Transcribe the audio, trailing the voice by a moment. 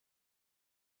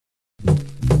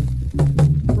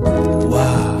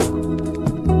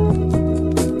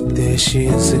she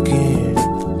is again.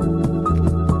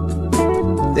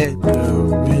 That girl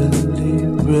really,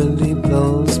 really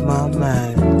blows my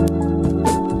mind.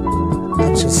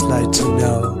 I'd just like to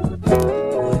know,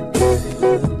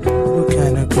 what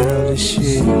kind of girl is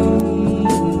she?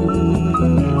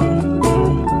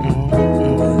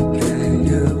 What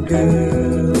kind of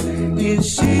girl is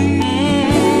she?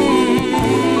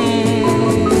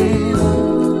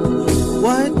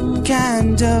 What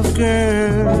kind of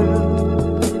girl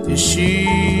is she?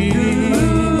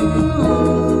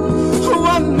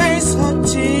 What makes her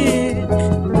tick?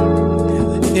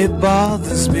 It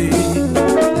bothers me.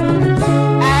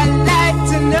 I'd like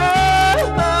to know.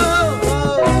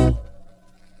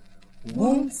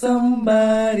 Won't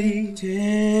somebody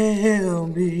tell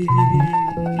me?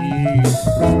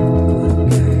 What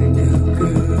kind of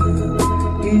girl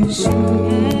is she?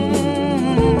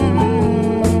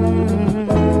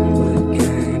 What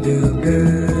kind of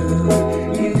girl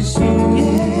is she?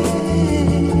 Yeah.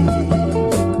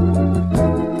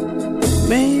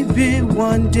 Maybe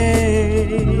one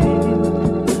day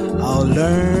I'll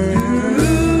learn